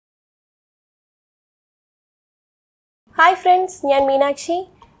Hi friends, I am Meenakshi.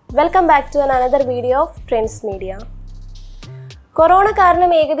 Welcome back to another video of Trends Media. Corona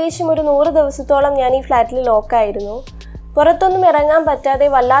കാരണം ഏകദേശം ഒരു 100 ദിവസത്തോളം ഞാൻ ഈ ഫ്ലാറ്റിൽ ലോക്ക് ആയിരുന്നു. പുറത്തൊന്നും ഇറങ്ങാൻ പറ്റാതെ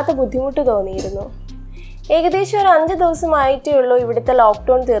വല്ലാത്ത ബുദ്ധിമുട്ട് തോന്നിയിരുന്നു. ഏകദേശം ഒരു 5 ദിവസമായിട്ടേ ഉള്ളൂ ഇവിടുത്തെ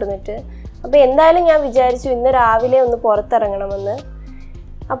ലോക്ക്ഡൗൺ തീർന്നിട്ട്. അപ്പോൾ എന്തായാലും ഞാൻ വിചാരിച്ചു ഇന്ന് രാവിലെ ഒന്ന് പുറത്തിറങ്ങണമെന്ന്.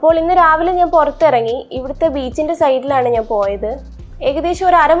 അപ്പോൾ ഇന്ന് രാവിലെ ഞാൻ പുറത്തിറങ്ങി. ഇവിടുത്തെ ബീച്ചിന്റെ സൈഡിലാണ് ഞാൻ പോയത്. ഏകദേശം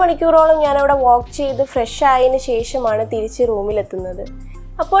ഒരു അരമണിക്കൂറോളം ഞാൻ അവിടെ വാക്ക് ചെയ്ത് ഫ്രഷ് ആയതിനു ശേഷമാണ് തിരിച്ച് റൂമിലെത്തുന്നത്.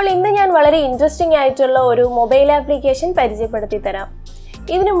 അപ്പോൾ ഇന്ന് ഞാൻ വളരെ ഇൻട്രസ്റ്റിംഗ് ആയിട്ടുള്ള ഒരു മൊബൈൽ ആപ്ലിക്കേഷൻ പരിചയപ്പെടുത്തി തരാം.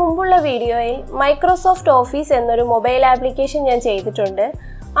 ഇതിനു മുമ്പുള്ള വീഡിയോയിൽ മൈക്രോസോഫ്റ്റ് ഓഫീസ് എന്നൊരു മൊബൈൽ ആപ്ലിക്കേഷൻ ഞാൻ ചെയ്തിട്ടുണ്ട്.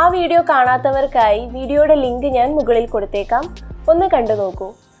 ആ വീഡിയോ കാണാത്തവർക്കായി വീഡിയോയുടെ ലിങ്ക് ഞാൻ മുകളിൽ കൊടുത്തേക്കാം, ഒന്ന് കണ്ടു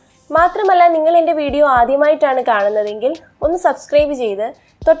നോക്കൂ. മാത്രമല്ല നിങ്ങൾ എൻ്റെ വീഡിയോ ആദ്യമായിട്ടാണ് കാണുന്നതെങ്കിൽ ഒന്ന് സബ്സ്ക്രൈബ് ചെയ്ത്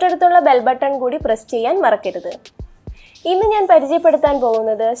തൊട്ടടുത്തുള്ള ബെൽ ബട്ടൺ കൂടി പ്രസ് ചെയ്യാൻ മറക്കരുത്. ഇന്ന് ഞാൻ പരിചയപ്പെടുത്താൻ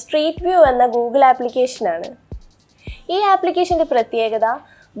പോകുന്നത് സ്ട്രീറ്റ് വ്യൂ എന്ന ഗൂഗിൾ ആപ്ലിക്കേഷനാണ്. ഈ ആപ്ലിക്കേഷൻ്റെ പ്രത്യേകത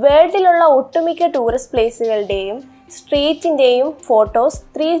വേൾഡിലുള്ള ഒട്ടുമിക്ക ടൂറിസ്റ്റ് പ്ലേസുകളുടെയും സ്ട്രീറ്റിൻ്റെയും ഫോട്ടോസ്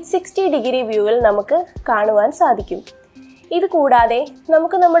 360 ഡിഗ്രി വ്യൂവിൽ നമുക്ക് കാണുവാൻ സാധിക്കും. ഇത് കൂടാതെ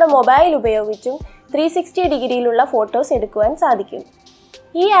നമുക്ക് നമ്മുടെ മൊബൈൽ ഉപയോഗിച്ചും 360 ഡിഗ്രിയിലുള്ള ഫോട്ടോസ് എടുക്കുവാൻ സാധിക്കും.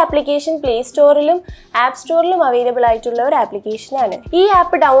 ഈ ആപ്ലിക്കേഷൻ പ്ലേ സ്റ്റോറിലും ആപ്പ് സ്റ്റോറിലും അവൈലബിൾ ആയിട്ടുള്ള ഒരു ആപ്ലിക്കേഷനാണ്. ഈ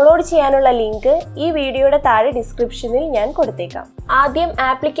ആപ്പ് ഡൗൺലോഡ് ചെയ്യാനുള്ള ലിങ്ക് ഈ വീഡിയോയുടെ താഴെ ഡിസ്ക്രിപ്ഷനിൽ ഞാൻ കൊടുത്തേക്കാം. ആദ്യം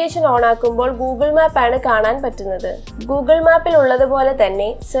ആപ്ലിക്കേഷൻ ഓൺ ആക്കുമ്പോൾ ഗൂഗിൾ മാപ്പ് ആണ് കാണാൻ പറ്റുന്നത്. ഗൂഗിൾ മാപ്പിൽ ഉള്ളതുപോലെ തന്നെ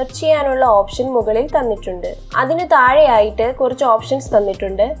സെർച്ച് ചെയ്യാനുള്ള ഓപ്ഷൻ മുകളിൽ തന്നിട്ടുണ്ട്. അതിന് താഴെയായിട്ട് കുറച്ച് ഓപ്ഷൻസ്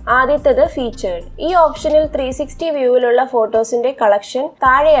തന്നിട്ടുണ്ട്. ആദ്യത്തേത് ഫീച്ചേർഡ്. ഈ ഓപ്ഷനിൽ 360 വ്യൂവിലുള്ള ഫോട്ടോസിന്റെ കളക്ഷൻ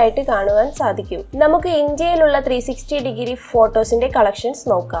താഴെയായിട്ട് കാണുവാൻ സാധിക്കും. നമുക്ക് ഇന്ത്യയിലുള്ള 360 ഡിഗ്രി ഫോട്ടോസിന്റെ കളക്ഷൻസ്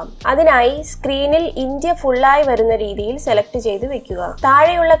നോക്കാം. അതിനായി സ്ക്രീനിൽ ഇന്ത്യ ഫുള്ളായി വരുന്ന രീതിയിൽ സെലക്ട് ചെയ്ത് വെക്കുക.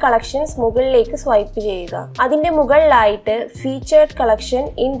 താഴെയുള്ള കളക്ഷൻസ് മുകളിലേക്ക് സ്വൈപ്പ് ചെയ്യുക. അതിന്റെ മുകളിലായിട്ട് featured collection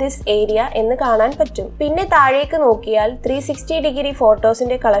in this area എന്ന് കാണാൻ പറ്റും. പിന്നെ താഴേക്ക് നോക്കിയാൽ 360 ഡിഗ്രി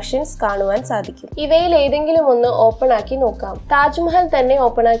ഫോട്ടോസിന്റെ കളക്ഷൻസ് കാണുവാൻ സാധിക്കും. ഇവയിൽ ഏതെങ്കിലും ഒന്ന് ഓപ്പൺ ആക്കി നോക്കാം. താജ്മഹൽ തന്നെ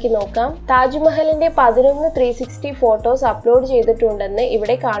ഓപ്പൺ ആക്കി നോക്കാം. താജ്മഹലിന്റെ 11 360 ഫോട്ടോസ് അപ്ലോഡ് ചെയ്തിട്ടുണ്ടെന്ന്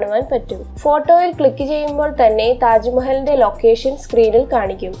ഇവിടെ കാണുവാൻ പറ്റും. ഫോട്ടോയിൽ ക്ലിക്ക് ചെയ്യുമ്പോൾ തന്നെ താജ്മഹലിന്റെ ലൊക്കേഷൻ സ്ക്രീനിൽ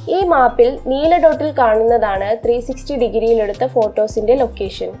കാണിക്കും. ഈ മാപ്പിൽ നീല ഡോട്ടിൽ കാണുന്നതാണ് 360 ഡിഗ്രിയിൽ എടുത്ത ഫോട്ടോസിന്റെ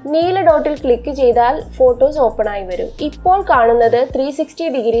ലൊക്കേഷൻ. നീല ഡോട്ടിൽ ക്ലിക്ക് ചെയ്താൽ ഫോട്ടോസ് ഓപ്പൺ ആയി വരും. ഇപ്പോൾ കാണുന്നത് 360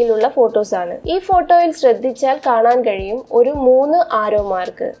 ഡിഗ്രിയിലുള്ള ഫോട്ടോസ് ആണ്. ഈ ഫോട്ടോയിൽ ശ്രദ്ധിച്ചാൽ കാണാൻ കഴിയും ഒരു 3 ആരോ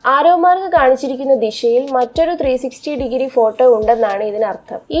മാർക്ക്. ആരോ മാർക്ക് കാണിച്ചിരിക്കുന്ന ദിശയിൽ മറ്റൊരു 360 ഡിഗ്രി ഫോട്ടോ ഉണ്ടെന്നാണ്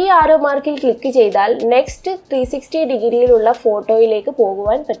ഇതിനർത്ഥം. ഈ ആരോ മാർക്കിൽ ക്ലിക്ക് ചെയ്താൽ നെക്സ്റ്റ് 360 ഡിഗ്രിയിലുള്ള ഫോട്ടോയിലേക്ക്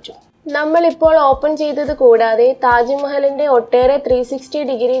പോകുവാൻ പറ്റും. നമ്മൾ ഇപ്പോൾ ഓപ്പൺ ചെയ്തത് കൂടാതെ താജ്മഹലിന്റെ ഒട്ടേറെ 360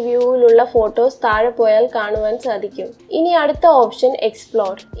 ഡിഗ്രി വ്യൂവിലുള്ള ഫോട്ടോസ് താഴെ പോയാൽ കാണുവാൻ സാധിക്കും. ഇനി അടുത്ത ഓപ്ഷൻ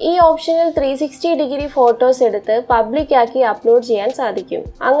എക്സ്പ്ലോർ. ഈ ഓപ്ഷനിൽ 360 ഡിഗ്രി ഫോട്ടോസ് എടുത്ത് പബ്ലിക് ആക്കി അപ്ലോഡ് ചെയ്യാൻ സാധിക്കും.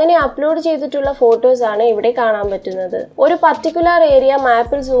 അങ്ങനെ അപ്ലോഡ് ചെയ്തിട്ടുള്ള ഫോട്ടോസ് ആണ് ഇവിടെ കാണാൻ പറ്റുന്നത്. ഒരു പർട്ടിക്കുലർ ഏരിയ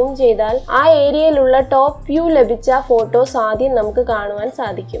മാപ്പിൽ സൂം ചെയ്താൽ ആ ഏരിയയിലുള്ള ടോപ്പ് വ്യൂ ലഭിച്ച ഫോട്ടോസ് ആദ്യം നമുക്ക് കാണുവാൻ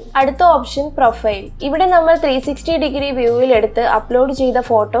സാധിക്കും. അടുത്ത ഓപ്ഷൻ പ്രൊഫൈൽ. ഇവിടെ നമ്മൾ 360 ഡിഗ്രി വ്യൂവിൽ എടുത്ത് അപ്ലോഡ് ചെയ്ത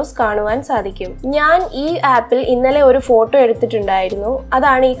ഫോട്ടോസ് കാണുവാൻ സാധിക്കും. ഞാൻ ഈ ആപ്പിൽ ഇന്നലെ ഒരു ഫോട്ടോ എടുത്തിട്ടുണ്ടായിരുന്നു,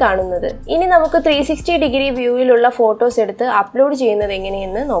 അതാണ് ഈ കാണുന്നത്. ഇനി നമുക്ക് 360 ഡിഗ്രി വ്യൂവിലുള്ള ഫോട്ടോസ് എടുത്ത് അപ്ലോഡ് ചെയ്യുന്നത്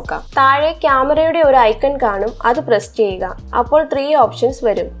എങ്ങനെയെന്ന് നോക്കാം. താഴെ ക്യാമറയുടെ ഒരു ഐക്കൺ കാണും, അത് പ്രസ് ചെയ്യുക. അപ്പോൾ 3 ഓപ്ഷൻസ്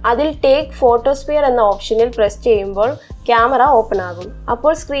വരും. അതിൽ ടേക്ക് ഫോട്ടോസ്ഫിയർ എന്ന ഓപ്ഷനിൽ പ്രസ് ചെയ്യുമ്പോൾ ക്യാമറ ഓപ്പൺ ആകും.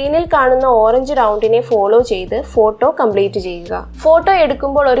 അപ്പോൾ സ്ക്രീനിൽ കാണുന്ന ഓറഞ്ച് റൗണ്ടിനെ ഫോളോ ചെയ്ത് ഫോട്ടോ കംപ്ലീറ്റ് ചെയ്യുക. ഫോട്ടോ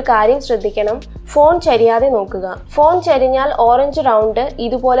എടുക്കുമ്പോൾ ഒരു കാര്യം ശ്രദ്ധിക്കണം, ഫോൺ ചരിയാതെ നോക്കുക. ഫോൺ ചരിഞ്ഞാൽ ഓറഞ്ച് റൗണ്ട്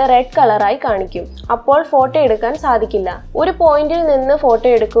ഇതുപോലെ റെഡ് കളറായി കാണിക്കും. അപ്പോൾ ഫോട്ടോ എടുക്കാൻ സാധിക്കില്ല. ഒരു പോയിന്റിൽ നിന്ന് ഫോട്ടോ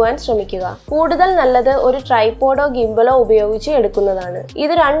എടുക്കുവാൻ ശ്രമിക്കുക. കൂടുതൽ നല്ലത് ഒരു ട്രൈപോഡോ ഗിംബലോ ഉപയോഗിച്ച് എടുക്കുന്നതാണ്.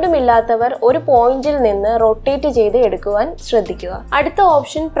 ഇത് രണ്ടുമില്ലാത്തവർ ഒരു പോയിന്റിൽ നിന്ന് റൊട്ടേറ്റ് ചെയ്ത് എടുക്കുവാൻ ശ്രദ്ധിക്കുക. അടുത്ത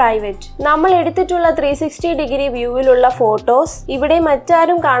ഓപ്ഷൻ പ്രൈവറ്റ്. നമ്മൾ എടുത്തിട്ടുള്ള 360 ഡിഗ്രി വ്യൂവിലുള്ള ഫോട്ടോസ് ഇവിടെ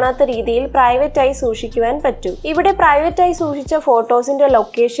മറ്റാരും കാണാത്ത രീതിയിൽ പ്രൈവറ്റ് ആയി സൂക്ഷിക്കുവാൻ പറ്റും. ഇവിടെ പ്രൈവറ്റ് ആയി സൂക്ഷിച്ച ഫോട്ടോസിന്റെ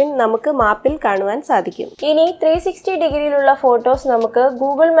ലൊക്കേഷൻ നമുക്ക് മാപ്പിൽ കാണുവാൻ സാധിക്കും. ഇനി 360 ഡിഗ്രിയിലുള്ള ഫോട്ടോസ് നമുക്ക്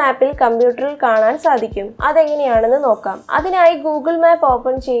ഗൂഗിൾ മാപ്പിൽ കമ്പ്യൂട്ടറിൽ കാണാൻ സാധിക്കും. അതെങ്ങനെയാണെന്ന് നോക്കാം. അതിനായി ഗൂഗിൾ മാപ്പ്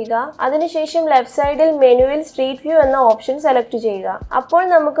ഓപ്പൺ ചെയ്യുക. അതിനുശേഷം ലെഫ്റ്റ് സൈഡിൽ മെനുവിൽ സ്ട്രീറ്റ് വ്യൂ എന്ന ഓപ്ഷൻ സെലക്ട് ചെയ്യുക. അപ്പോൾ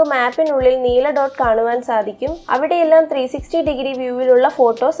നമുക്ക് മാപ്പിനുള്ളിൽ നീല ഡോട്ട് കാണുവാൻ സാധിക്കും. അവിടെയെല്ലാം 360 ഡിഗ്രി വ്യൂവിലുള്ള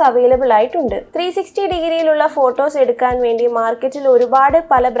ഫോട്ടോസ് അവൈലബിൾ ആയിട്ടുണ്ട്. 360 ഡിഗ്രിയിലുള്ള ഫോട്ടോസ് എടുക്കാൻ വേണ്ടി മാർക്കറ്റിൽ ഒരുപാട്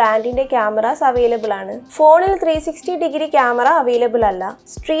പല ബ്രാൻഡിന്റെ ക്യാമറാസ് അവൈലബിൾ ആണ്. ഫോണിൽ 360 ഡിഗ്രി ക്യാമറ അവൈലബിൾ അല്ല.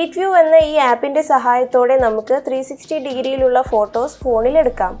 സ്ട്രീറ്റ് വ്യൂ എന്ന ഈ ആപ്പിന്റെ സഹായത്തോടെ നമുക്ക് 360 ഡിഗ്രിയിലുള്ള ഫോട്ടോസ് ഫോണിൽ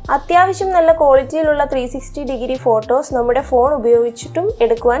എടുക്കാം. അത്യാവശ്യം നല്ല ക്വാളിറ്റിയിലുള്ള 360 ഡിഗ്രി ഫോട്ടോസ് നമ്മുടെ ഫോൺ ഉപയോഗിച്ചിട്ടും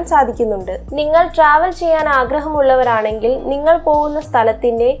എടുക്കുവാൻ സാധിക്കുന്നുണ്ട്. നിങ്ങൾ ട്രാവൽ ചെയ്യാൻ ആഗ്രഹമുള്ളവരാണെങ്കിൽ നിങ്ങൾ പോകുന്ന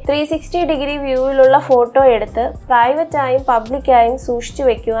സ്ഥലത്തിന്റെ 360 ഡിഗ്രി വ്യൂവിലുള്ള ഫോട്ടോ എടുത്ത് പ്രൈവറ്റ് ആയും പബ്ലിക് ആയും സൂക്ഷിച്ചു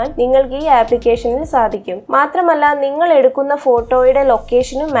വെക്കുവാൻ നിങ്ങൾക്ക് ഈ ആപ്ലിക്കേഷനിൽ സാധിക്കും. മാത്രമല്ല നിങ്ങൾ എടുക്കുന്ന ഫോട്ടോയുടെ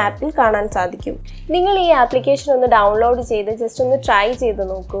ലൊക്കേഷനും മാപ്പിൽ കാണാൻ സാധിക്കും. നിങ്ങൾ ഈ ആപ്ലിക്കേഷൻ ഒന്ന് ഡൗൺലോഡ് ചെയ്ത് ജസ്റ്റ് ഒന്ന് ട്രൈ ചെയ്ത്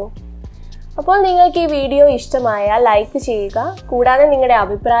നോക്കൂ. അപ്പോൾ നിങ്ങൾക്ക് ഈ വീഡിയോ ഇഷ്ടമായാൽ ലൈക്ക് ചെയ്യുക. കൂടാതെ നിങ്ങളുടെ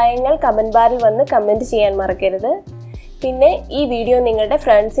അഭിപ്രായങ്ങൾ കമൻറ്റ് ബാറിൽ വന്ന് കമൻറ്റ് ചെയ്യാൻ മറക്കരുത്. പിന്നെ ഈ വീഡിയോ നിങ്ങളുടെ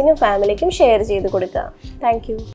ഫ്രണ്ട്സിനും ഫാമിലിക്കും ഷെയർ ചെയ്ത് കൊടുക്കുക. താങ്ക്